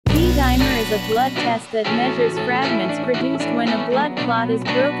is a blood test that measures fragments produced when a blood clot is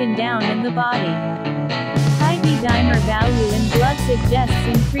broken down in the body. High D-dimer value in blood suggests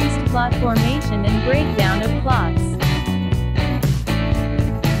increased clot formation and breakdown of clots.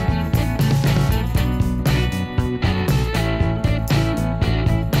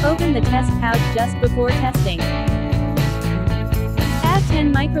 Open the test pouch just before testing. Add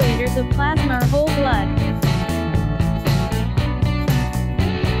 10 microliters of plasma or whole blood.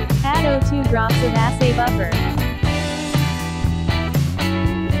 Add 0.2 drops of assay buffer.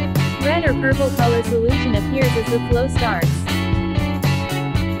 Red or purple color solution appears as the flow starts.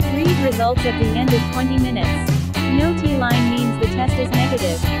 Read results at the end of 20 minutes. No T-line means the test is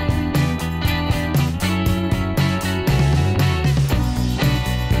negative.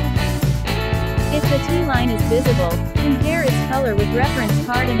 If the T-line is visible, compare its color with reference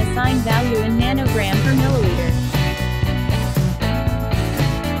card and assign value in nanogram per milliliter.